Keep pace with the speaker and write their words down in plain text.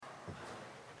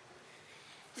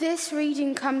This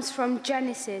reading comes from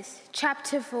Genesis,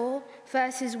 chapter 4,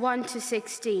 verses 1 to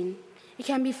 16. It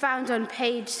can be found on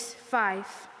page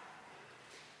 5.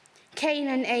 Cain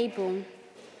and Abel.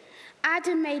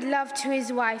 Adam made love to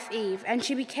his wife Eve, and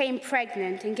she became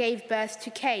pregnant and gave birth to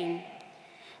Cain.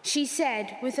 She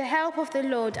said, "With the help of the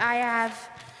Lord, I have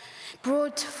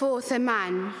brought forth a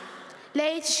man."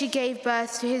 Later she gave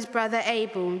birth to his brother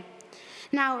Abel.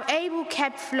 Now Abel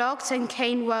kept flocks and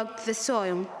Cain worked the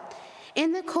soil.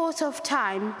 In the course of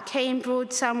time, Cain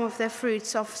brought some of the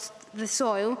fruits of the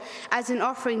soil as an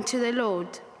offering to the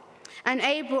Lord. And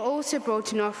Abel also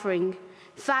brought an offering,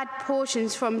 fat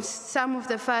portions from some of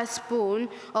the firstborn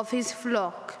of his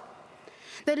flock.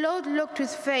 The Lord looked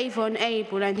with favor on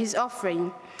Abel and his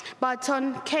offering, but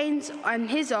on Cain and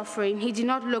his offering he did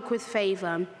not look with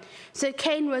favor. So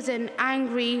Cain was very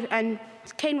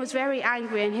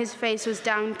angry, and his face was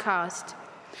downcast.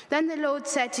 Then the Lord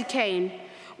said to Cain,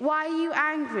 "Why are you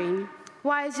angry?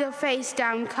 Why is your face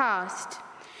downcast?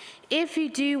 If you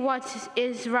do what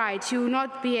is right, you will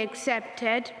not be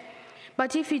accepted.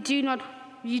 But if you do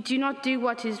not do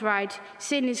what is right,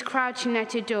 sin is crouching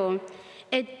at your door.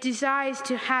 It desires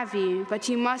to have you, but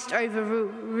you must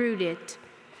overrule it."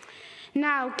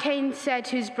 Now Cain said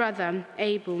to his brother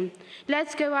Abel,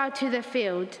 "Let's go out to the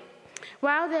field."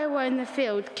 While they were in the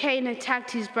field, Cain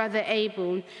attacked his brother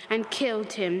Abel and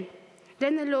killed him.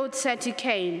 Then the Lord said to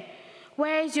Cain,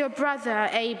 "Where is your brother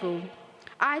Abel?"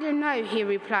 "I don't know," he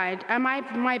replied. "Am I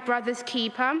my brother's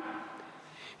keeper?"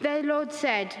 The Lord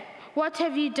said, "What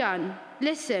have you done?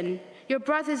 Listen, your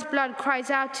brother's blood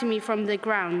cries out to me from the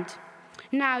ground.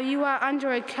 Now you are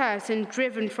under a curse and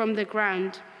driven from the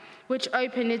ground, which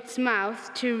opened its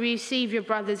mouth to receive your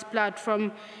brother's blood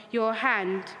from your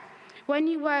hand. When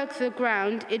you work the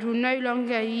ground, it will no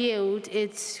longer yield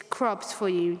its crops for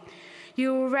you.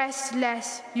 You're a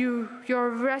restless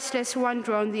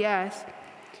wanderer on the earth."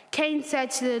 Cain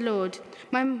said to the Lord,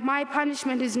 My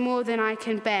punishment is more than I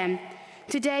can bear.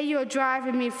 Today you're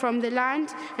driving me from the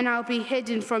land, and I'll be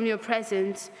hidden from your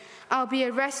presence. I'll be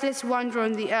a restless wanderer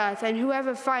on the earth, and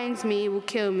whoever finds me will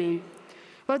kill me."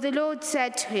 But the Lord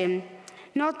said to him,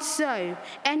 "Not so.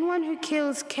 Anyone who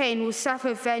kills Cain will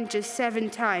suffer vengeance 7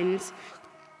 times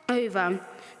over."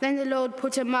 Then the Lord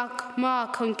put a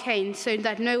mark on Cain so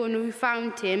that no one who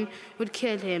found him would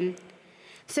kill him.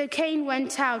 So Cain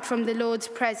went out from the Lord's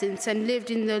presence and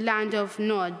lived in the land of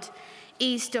Nod,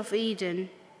 east of Eden.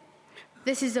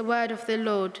 This is the word of the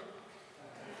Lord.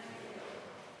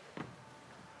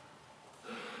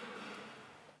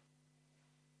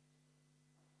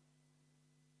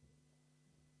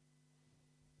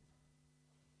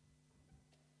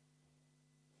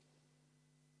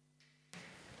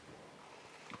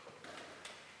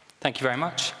 Thank you very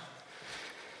much.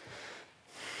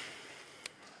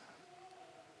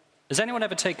 Has anyone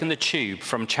ever taken the tube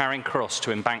from Charing Cross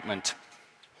to Embankment?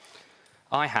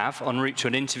 I have, en route to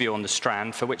an interview on the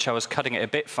Strand, for which I was cutting it a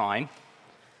bit fine,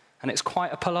 and it's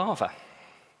quite a palaver.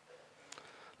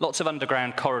 Lots of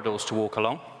underground corridors to walk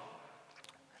along,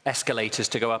 escalators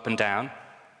to go up and down,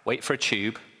 wait for a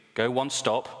tube, go one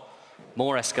stop,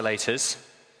 more escalators,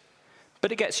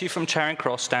 but it gets you from Charing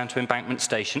Cross down to Embankment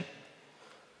Station,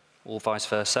 or vice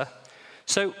versa.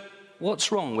 So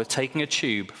what's wrong with taking a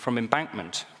tube from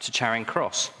Embankment to Charing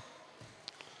Cross?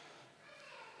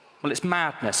 Well, it's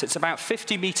madness. It's about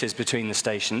 50 metres between the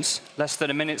stations, less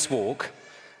than a minute's walk,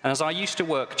 and as I used to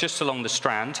work just along the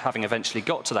Strand, having eventually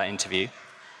got to that interview,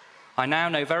 I now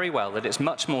know very well that it's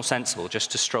much more sensible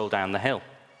just to stroll down the hill.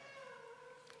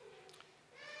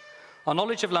 Our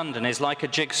knowledge of London is like a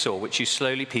jigsaw which you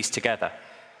slowly piece together.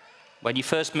 When you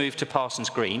first move to Parsons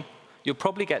Green, you'll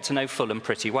probably get to know Fulham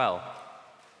pretty well.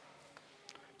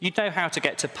 You'd know how to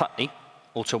get to Putney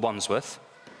or to Wandsworth,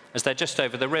 as they're just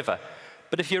over the river.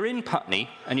 But if you're in Putney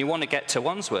and you want to get to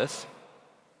Wandsworth,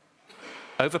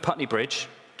 over Putney Bridge,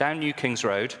 down New King's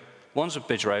Road, Wandsworth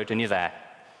Bridge Road, and you're there.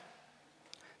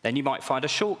 Then you might find a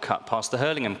shortcut past the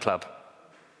Hurlingham Club.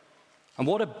 And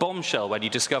what a bombshell when you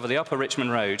discover the Upper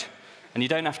Richmond Road and you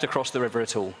don't have to cross the river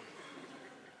at all.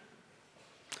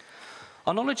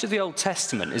 Our knowledge of the Old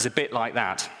Testament is a bit like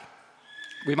that.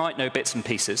 We might know bits and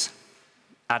pieces.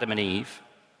 Adam and Eve,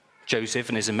 Joseph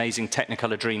and his amazing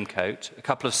Technicolor Dreamcoat, a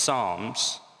couple of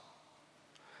Psalms.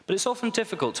 But it's often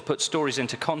difficult to put stories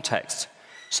into context,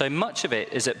 so much of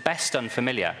it is at best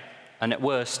unfamiliar and at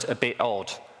worst a bit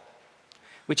odd,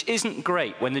 which isn't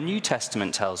great when the New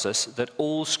Testament tells us that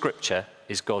all Scripture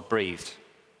is God-breathed.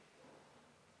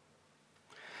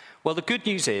 Well, the good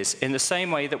news is, in the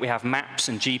same way that we have maps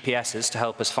and GPSs to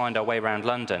help us find our way around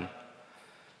London,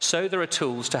 so there are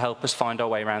tools to help us find our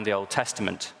way around the Old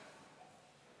Testament.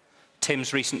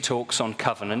 Tim's recent talks on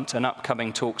covenant and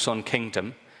upcoming talks on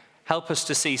kingdom help us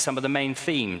to see some of the main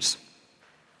themes.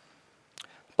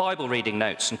 Bible reading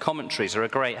notes and commentaries are a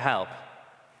great help.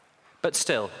 But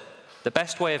still, the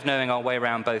best way of knowing our way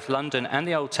around both London and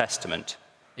the Old Testament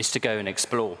is to go and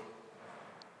explore.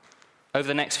 Over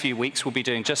the next few weeks, we'll be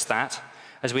doing just that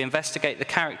as we investigate the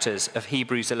characters of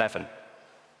Hebrews 11.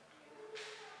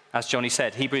 As Johnny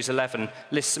said, Hebrews 11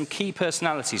 lists some key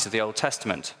personalities of the Old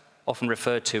Testament, often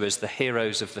referred to as the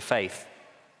heroes of the faith.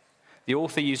 The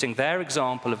author using their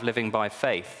example of living by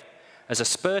faith as a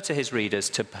spur to his readers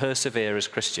to persevere as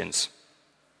Christians.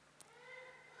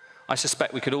 I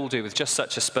suspect we could all do with just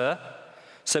such a spur.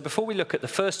 So before we look at the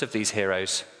first of these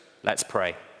heroes, let's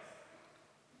pray.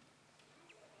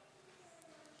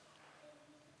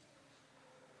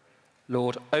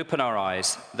 Lord, open our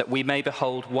eyes that we may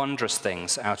behold wondrous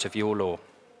things out of your law.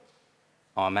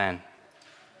 Amen.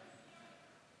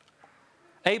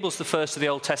 Abel's the first of the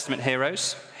Old Testament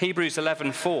heroes. Hebrews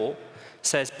 11:4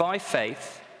 says, "By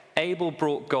faith, Abel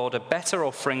brought God a better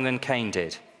offering than Cain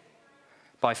did.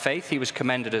 By faith, he was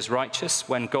commended as righteous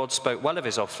when God spoke well of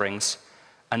his offerings,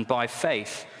 and by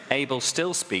faith, Abel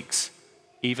still speaks,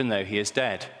 even though he is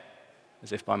dead,"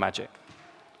 as if by magic.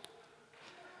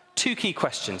 Two key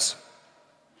questions.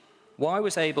 Why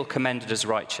was Abel commended as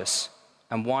righteous,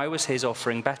 and why was his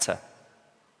offering better?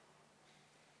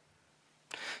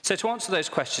 So to answer those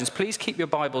questions, please keep your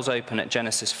Bibles open at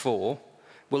Genesis 4.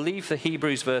 We'll leave the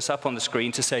Hebrews verse up on the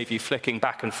screen to save you flicking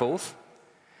back and forth.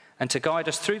 And to guide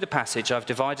us through the passage, I've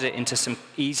divided it into some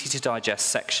easy-to-digest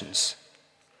sections.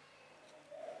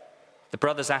 The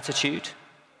brother's attitude,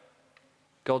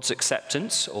 God's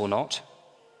acceptance or not,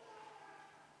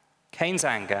 Cain's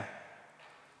anger,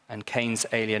 and Cain's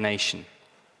alienation.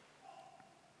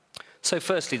 So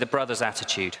firstly, the brother's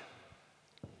attitude.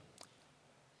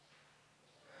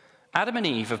 Adam and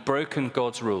Eve have broken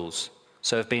God's rules,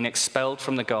 so have been expelled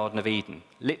from the Garden of Eden,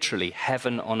 literally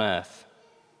heaven on earth.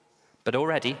 But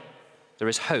already, there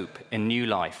is hope in new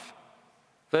life.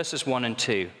 Verses 1 and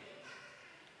 2.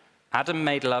 Adam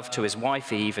made love to his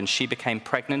wife Eve, and she became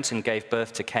pregnant and gave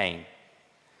birth to Cain.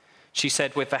 She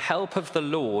said, "With the help of the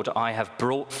Lord, I have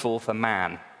brought forth a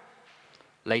man."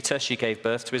 Later, she gave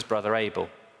birth to his brother Abel.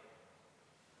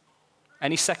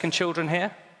 Any second children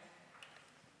here?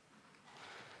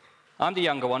 I'm the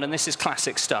younger one, and this is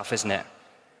classic stuff, isn't it?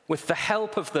 "With the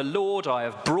help of the Lord, I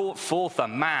have brought forth a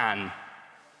man."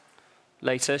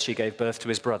 Later, she gave birth to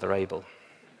his brother Abel.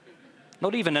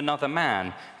 Not even another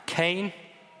man, Cain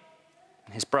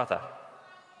and his brother.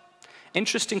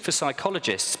 Interesting for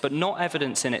psychologists, but not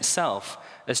evidence in itself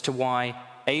as to why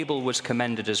Abel was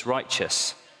commended as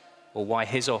righteous or why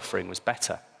his offering was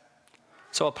better.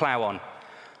 So I'll plow on.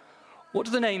 What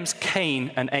do the names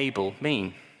Cain and Abel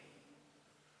mean?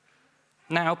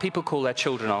 Now people call their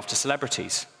children after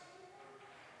celebrities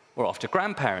or after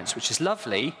grandparents, which is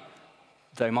lovely,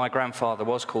 though my grandfather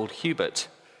was called Hubert.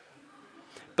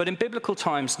 But in biblical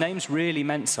times, names really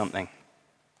meant something.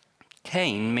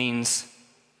 Cain means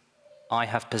I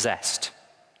have possessed,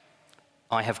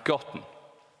 I have gotten,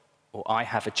 or I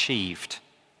have achieved.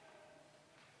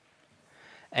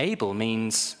 Abel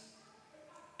means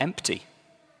empty,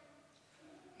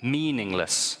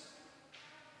 meaningless,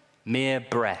 mere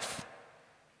breath.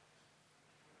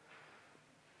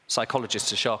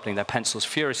 Psychologists are sharpening their pencils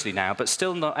furiously now, but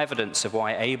still not evidence of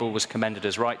why Abel was commended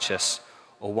as righteous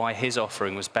or why his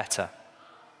offering was better.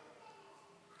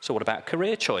 So what about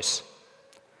career choice?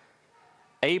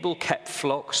 Abel kept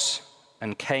flocks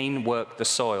and Cain worked the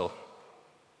soil.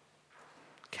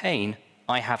 Cain,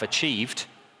 I have achieved,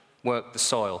 worked the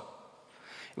soil.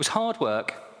 It was hard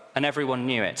work and everyone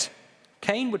knew it.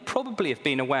 Cain would probably have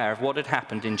been aware of what had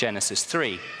happened in Genesis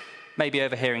 3, maybe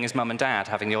overhearing his mum and dad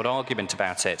having the odd argument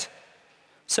about it.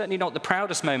 Certainly not the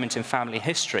proudest moment in family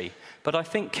history, but I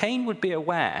think Cain would be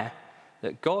aware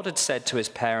that God had said to his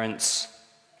parents,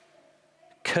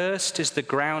 "Cursed is the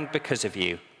ground because of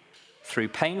you. Through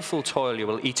painful toil you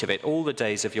will eat of it all the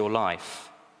days of your life,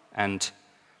 and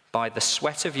by the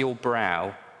sweat of your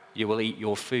brow you will eat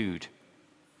your food."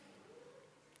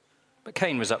 But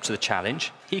Cain was up to the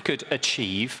challenge. He could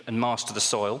achieve and master the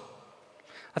soil.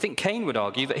 I think Cain would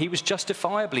argue that he was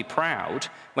justifiably proud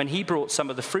when he brought some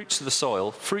of the fruits of the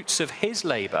soil, fruits of his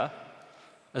labor,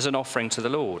 as an offering to the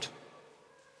Lord.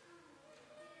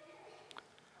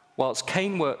 Whilst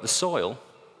Cain worked the soil,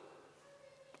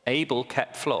 Abel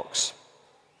kept flocks.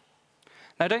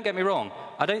 Now, don't get me wrong,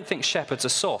 I don't think shepherds are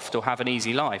soft or have an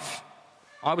easy life.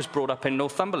 I was brought up in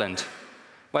Northumberland,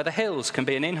 where the hills can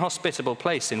be an inhospitable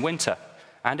place in winter,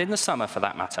 and in the summer for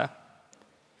that matter.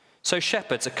 So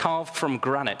shepherds are carved from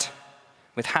granite,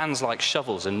 with hands like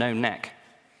shovels and no neck.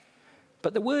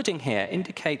 But the wording here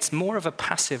indicates more of a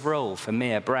passive role for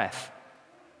mere breath.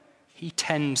 He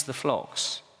tends the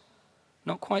flocks.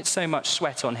 Not quite so much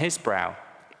sweat on his brow.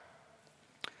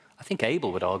 I think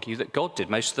Abel would argue that God did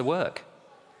most of the work.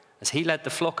 As he led the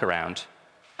flock around,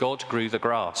 God grew the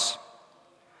grass.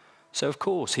 So of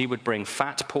course he would bring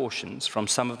fat portions from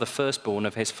some of the firstborn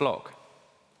of his flock.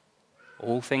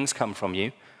 All things come from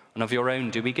you, and of your own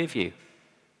do we give you.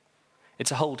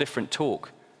 It's a whole different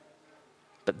talk.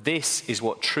 But this is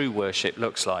what true worship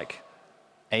looks like.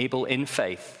 Abel, in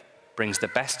faith, brings the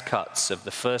best cuts of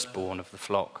the firstborn of the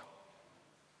flock.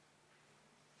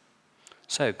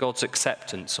 So, God's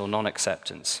acceptance or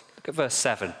non-acceptance. Look at verse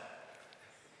 7.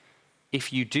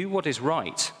 If you do what is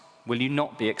right, will you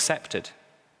not be accepted?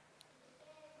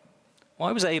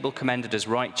 Why was Abel commended as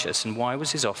righteous, and why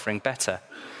was his offering better?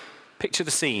 Picture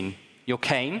the scene. You're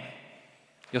Cain.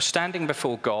 You're standing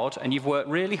before God, and you've worked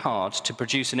really hard to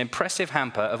produce an impressive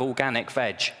hamper of organic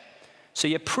veg. So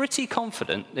you're pretty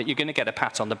confident that you're going to get a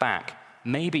pat on the back,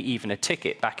 maybe even a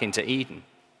ticket back into Eden.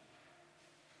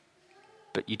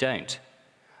 But you don't.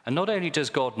 And not only does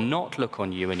God not look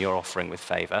on you and your offering with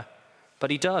favor, but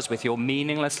he does with your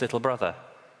meaningless little brother.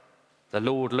 The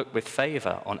Lord looked with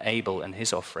favor on Abel and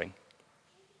his offering.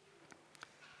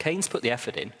 Cain's put the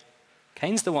effort in.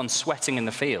 Cain's the one sweating in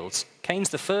the fields. Cain's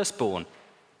the firstborn.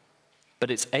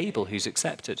 But it's Abel who's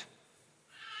accepted.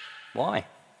 Why?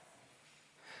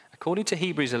 According to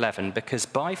Hebrews 11, because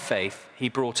by faith he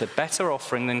brought a better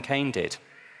offering than Cain did.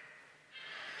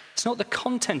 It's not the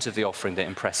content of the offering that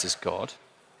impresses God,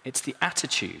 it's the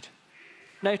attitude.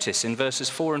 Notice in verses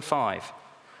 4 and 5,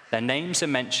 their names are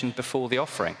mentioned before the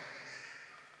offering.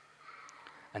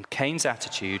 And Cain's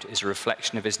attitude is a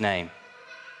reflection of his name.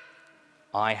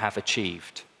 I have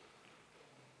achieved.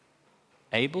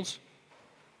 Abel's?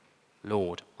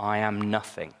 Lord, I am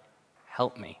nothing.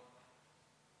 Help me.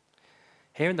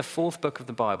 Here in the fourth book of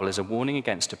the Bible is a warning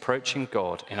against approaching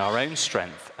God in our own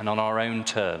strength and on our own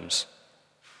terms.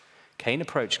 Cain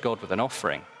approached God with an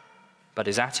offering, but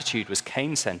his attitude was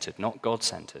Cain-centered, not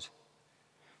God-centered.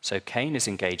 So Cain is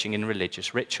engaging in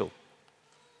religious ritual.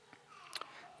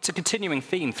 It's a continuing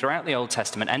theme throughout the Old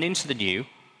Testament and into the New.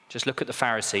 Just look at the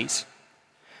Pharisees.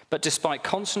 But despite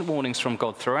constant warnings from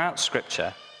God throughout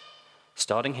Scripture,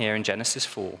 starting here in Genesis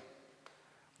 4,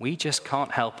 we just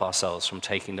can't help ourselves from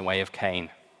taking the way of Cain.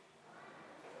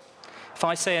 If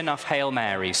I say enough Hail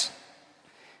Marys,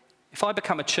 if I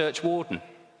become a church warden,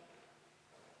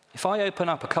 if I open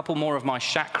up a couple more of my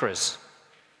chakras,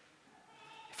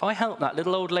 if I help that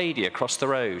little old lady across the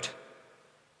road,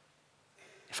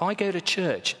 if I go to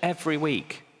church every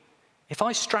week, if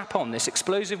I strap on this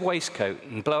explosive waistcoat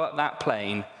and blow up that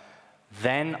plane,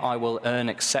 then I will earn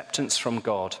acceptance from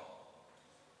God.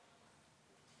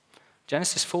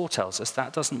 Genesis 4 tells us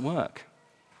that doesn't work.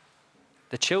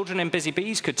 The children in Busy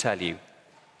Bees could tell you,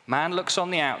 man looks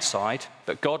on the outside,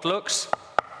 but God looks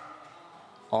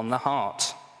on the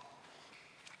heart.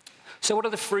 So what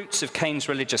are the fruits of Cain's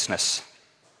religiousness?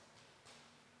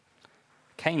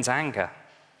 Cain's anger.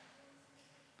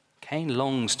 Cain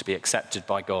longs to be accepted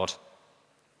by God.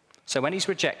 So when he's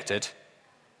rejected,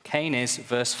 Cain is,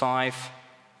 verse 5,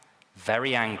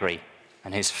 very angry,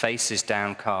 and his face is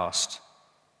downcast.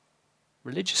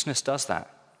 Religiousness does that.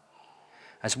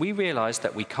 As we realize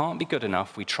that we can't be good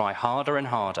enough, we try harder and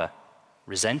harder,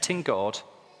 resenting God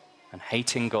and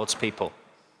hating God's people.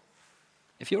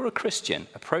 If you're a Christian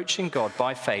approaching God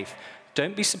by faith,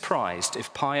 don't be surprised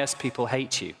if pious people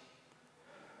hate you.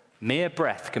 Mere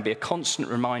breath can be a constant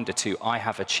reminder to I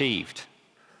have achieved,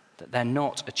 that they're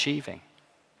not achieving.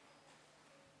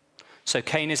 So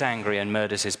Cain is angry and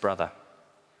murders his brother.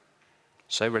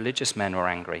 So religious men were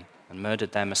angry and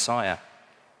murdered their Messiah.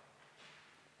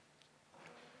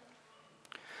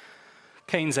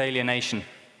 Cain's alienation.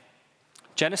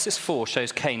 Genesis 4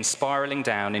 shows Cain spiraling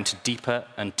down into deeper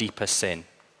and deeper sin.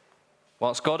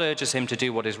 Whilst God urges him to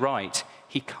do what is right,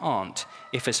 he can't,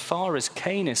 if as far as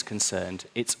Cain is concerned,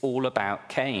 it's all about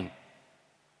Cain.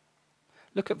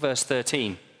 Look at verse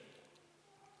 13.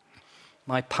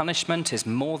 My punishment is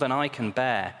more than I can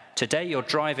bear. Today you're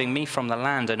driving me from the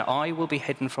land, and I will be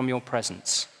hidden from your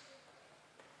presence.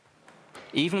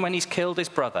 Even when he's killed his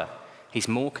brother, he's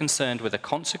more concerned with the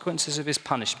consequences of his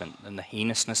punishment than the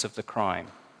heinousness of the crime.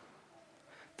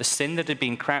 The sin that had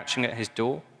been crouching at his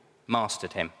door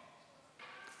mastered him.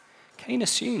 Cain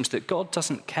assumes that God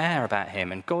doesn't care about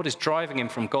him and God is driving him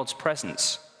from God's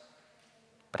presence.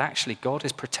 But actually, God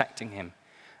is protecting him,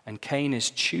 and Cain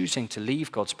is choosing to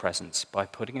leave God's presence by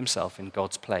putting himself in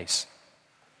God's place.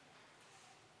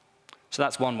 So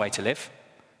that's one way to live,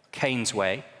 Cain's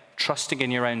way, trusting in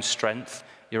your own strength,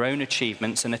 your own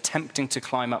achievements, and attempting to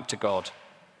climb up to God.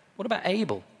 What about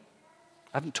Abel?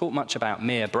 I haven't talked much about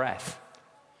mere breath.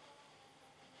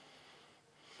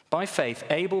 By faith,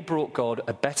 Abel brought God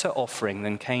a better offering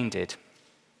than Cain did.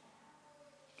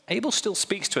 Abel still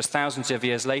speaks to us thousands of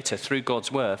years later through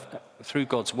God's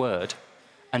word,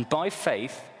 and by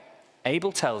faith,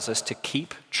 Abel tells us to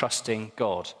keep trusting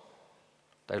God.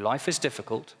 Though life is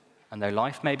difficult, and though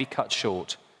life may be cut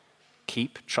short,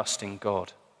 keep trusting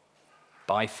God.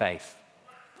 By faith.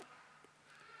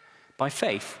 By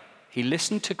faith, he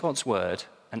listened to God's word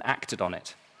and acted on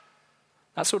it.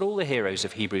 That's what all the heroes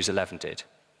of Hebrews 11 did.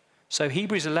 So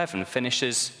Hebrews 11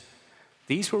 finishes,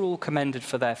 these were all commended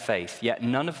for their faith, yet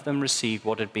none of them received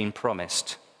what had been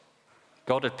promised.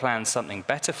 God had planned something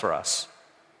better for us,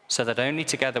 so that only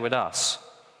together with us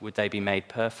would they be made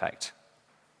perfect.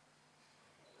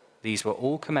 These were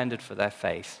all commended for their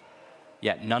faith,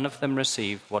 yet none of them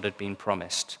received what had been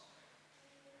promised.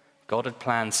 God had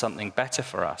planned something better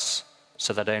for us,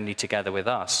 so that only together with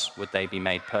us would they be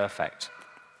made perfect.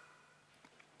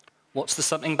 What's the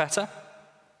something better?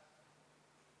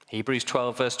 Hebrews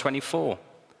 12, verse 24.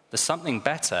 The something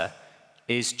better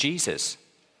is Jesus,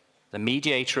 the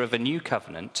mediator of a new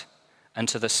covenant, and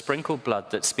to the sprinkled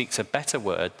blood that speaks a better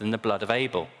word than the blood of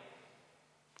Abel.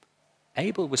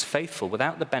 Abel was faithful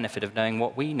without the benefit of knowing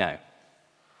what we know.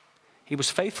 He was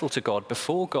faithful to God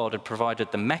before God had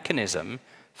provided the mechanism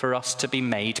for us to be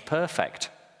made perfect.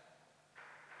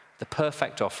 The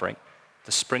perfect offering,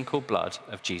 the sprinkled blood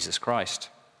of Jesus Christ.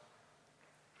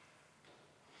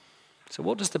 So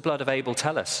what does the blood of Abel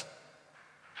tell us?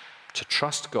 To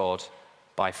trust God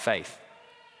by faith.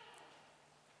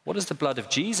 What does the blood of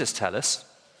Jesus tell us?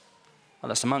 Well,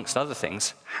 that's amongst other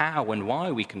things, how and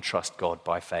why we can trust God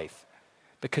by faith.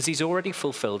 Because he's already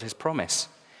fulfilled his promise.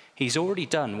 He's already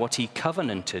done what he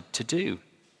covenanted to do.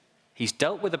 He's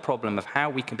dealt with the problem of how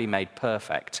we can be made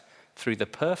perfect through the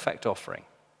perfect offering,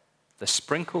 the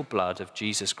sprinkled blood of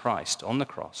Jesus Christ on the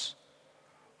cross,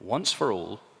 once for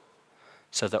all,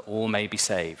 so that all may be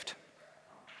saved.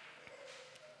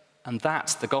 And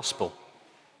that's the gospel.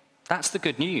 That's the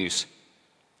good news.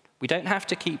 We don't have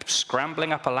to keep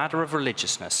scrambling up a ladder of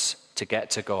religiousness to get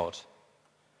to God.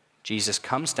 Jesus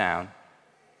comes down,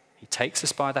 he takes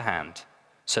us by the hand,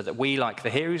 so that we, like the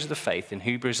heroes of the faith in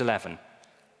Hebrews 11,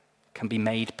 can be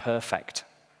made perfect.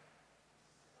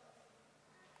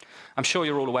 I'm sure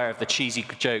you're all aware of the cheesy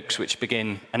jokes which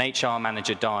begin, an HR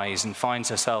manager dies and finds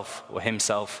herself or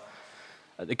himself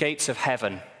at the gates of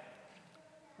heaven.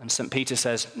 And St. Peter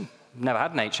says, never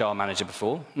had an HR manager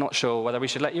before, not sure whether we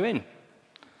should let you in.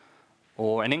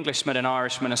 Or an Englishman, an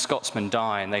Irishman, a Scotsman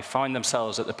die, and they find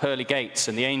themselves at the pearly gates,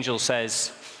 and the angel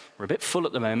says, we're a bit full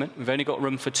at the moment, we've only got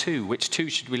room for two. Which two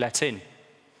should we let in?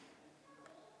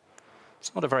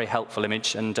 It's not a very helpful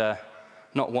image, and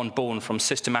not one born from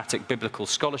systematic biblical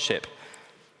scholarship.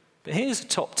 But here's a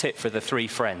top tip for the three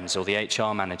friends or the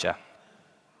HR manager.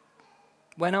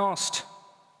 When asked,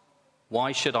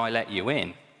 why should I let you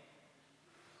in?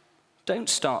 Don't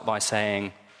start by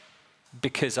saying,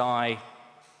 because I.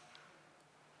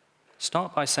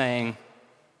 Start by saying,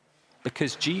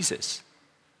 because Jesus.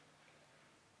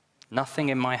 Nothing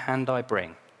in my hand I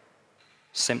bring,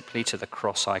 simply to the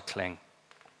cross I cling.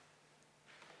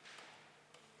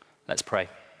 Let's pray.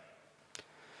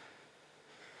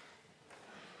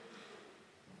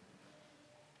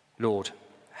 Lord,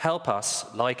 help us,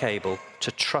 like Abel,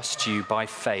 to trust you by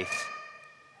faith,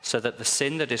 so that the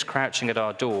sin that is crouching at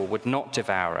our door would not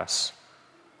devour us,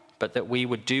 but that we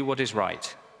would do what is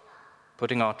right,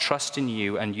 putting our trust in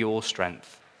you and your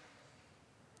strength.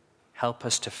 Help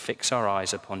us to fix our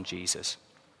eyes upon Jesus.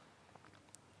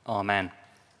 Amen.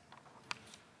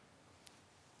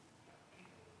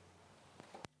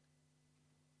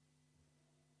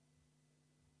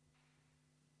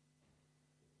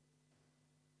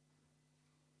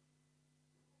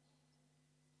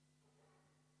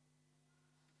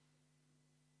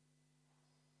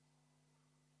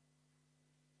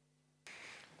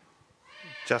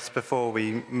 Just before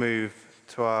we move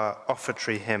to our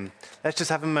offertory hymn, let's just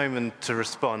have a moment to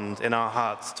respond in our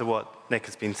hearts to what Nick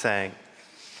has been saying.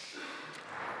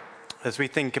 As we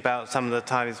think about some of the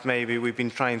times maybe we've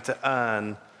been trying to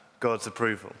earn God's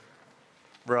approval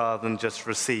rather than just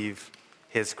receive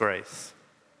his grace.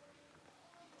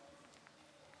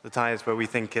 The times where we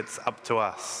think it's up to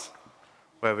us,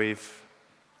 where we've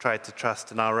tried to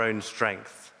trust in our own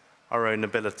strength, our own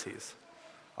abilities,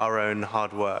 our own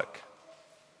hard work.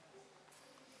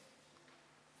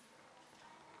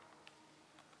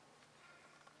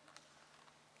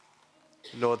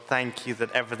 Lord, thank you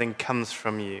that everything comes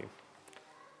from you.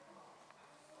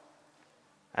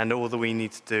 And all that we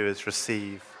need to do is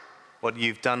receive what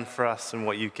you've done for us and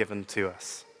what you've given to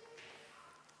us.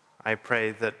 I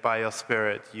pray that by your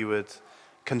Spirit you would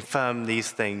confirm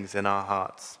these things in our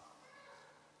hearts.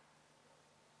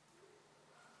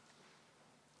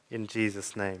 In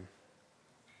Jesus' name,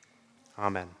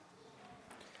 amen.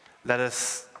 Let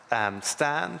us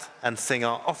stand and sing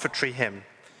our offertory hymn,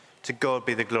 To God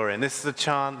Be the Glory. And this is a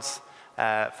chance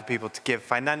for people to give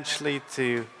financially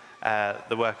to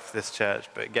the work of this church,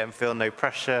 but again, feel no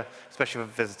pressure, especially for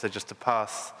a visitor, just to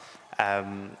pass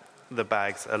the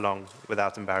bags along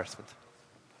without embarrassment.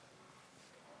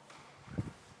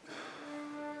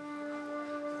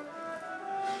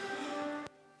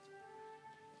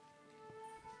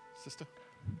 Sister.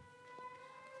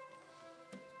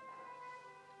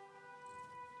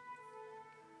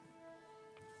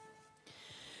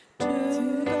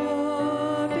 To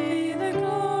God be the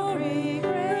glory,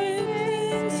 great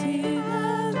things He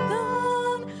has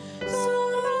done. So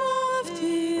loved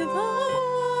He the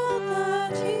world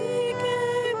that He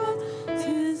gave us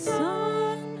His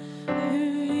Son, who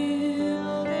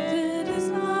yielded His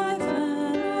life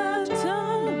and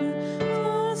atonement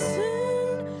for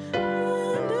sin,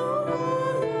 and opened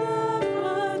the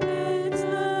floodgates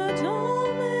that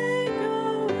all may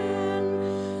go in.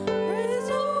 Praise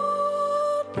the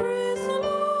Lord, praise the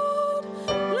Lord,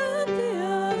 let the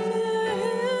earth hear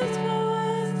His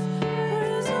voice.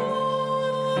 Praise the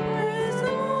Lord, praise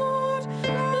the Lord,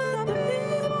 let the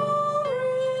people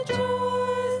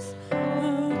rejoice.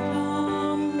 Oh,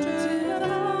 come to the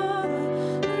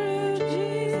Father through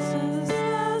Jesus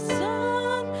the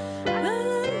Son,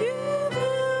 and give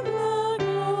Him the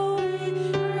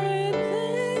glory, great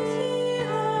things He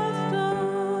has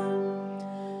done.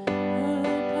 A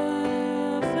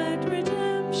perfect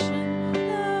redemption,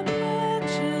 the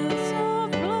purchase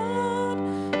of blood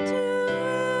to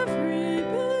every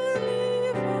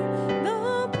believer,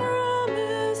 the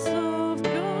promise of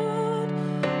God,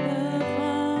 the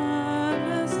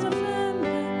finest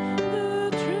offender who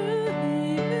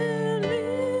truly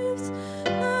believes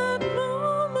that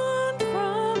moment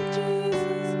from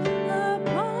Jesus a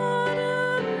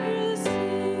pardon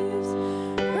receives.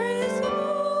 Praise the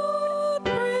Lord,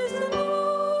 praise the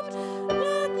Lord,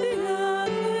 let the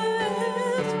earth hear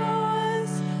His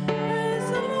voice. Praise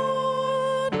the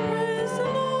Lord,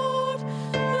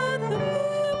 let the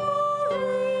people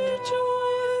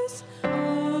rejoice.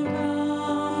 Oh,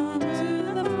 come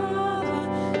to the Father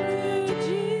through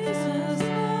Jesus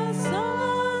the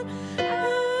Son,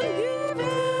 and give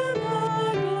Him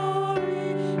the glory,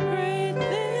 great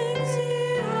things He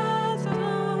has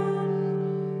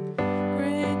done.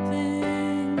 Great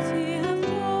things He has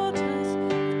taught us,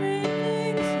 great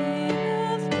things He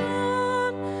has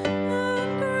done,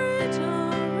 and great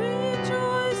our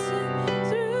rejoicing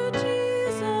through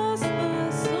Jesus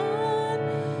the Son.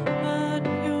 But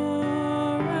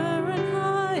purer and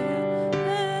higher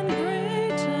and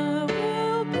greater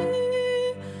will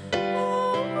be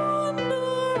our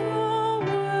wonder, our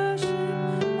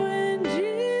worship, when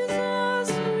Jesus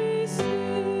we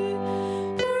see.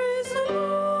 Praise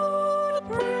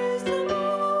the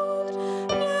Lord,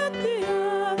 let the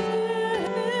earth hear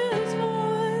His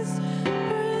voice.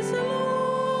 Praise the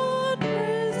Lord,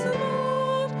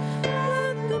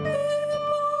 let the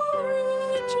people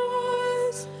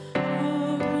rejoice.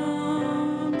 Oh,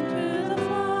 come to the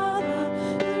Father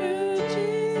through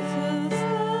Jesus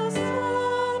the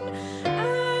Son,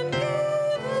 and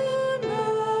give Him the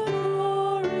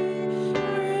glory,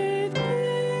 great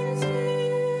things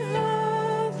He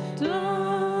hath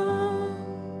done.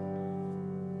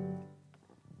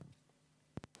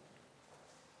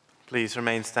 Please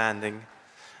remain standing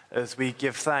as we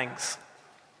give thanks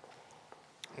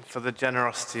for the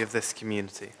generosity of this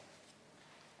community.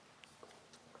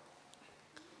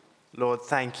 Lord,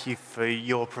 thank you for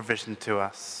your provision to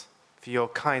us, for your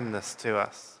kindness to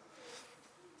us.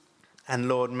 And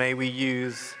Lord, may we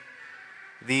use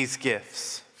these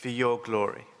gifts for your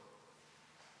glory,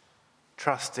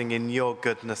 trusting in your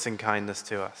goodness and kindness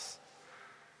to us.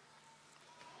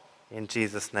 In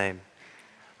Jesus' name,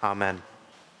 amen.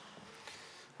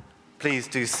 Please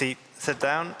do sit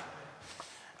down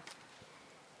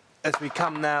as we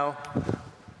come now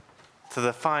to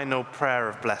the final prayer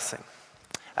of blessing.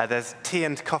 There's tea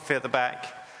and coffee at the back,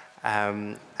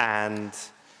 and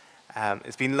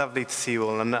it's been lovely to see you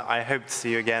all, and I hope to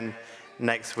see you again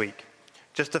next week.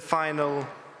 Just a final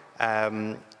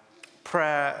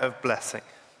prayer of blessing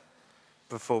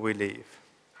before we leave.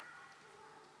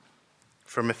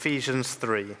 From Ephesians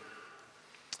 3,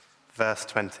 verse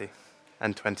 20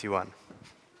 and 21.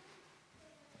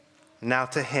 Now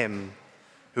to Him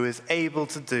who is able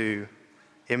to do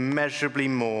immeasurably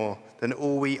more than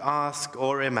all we ask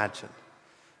or imagine,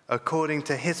 according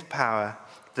to his power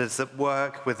that is at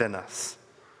work within us.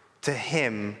 To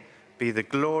him be the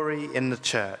glory in the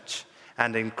church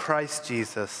and in Christ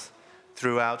Jesus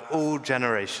throughout all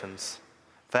generations,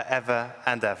 forever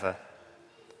and ever.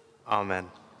 Amen.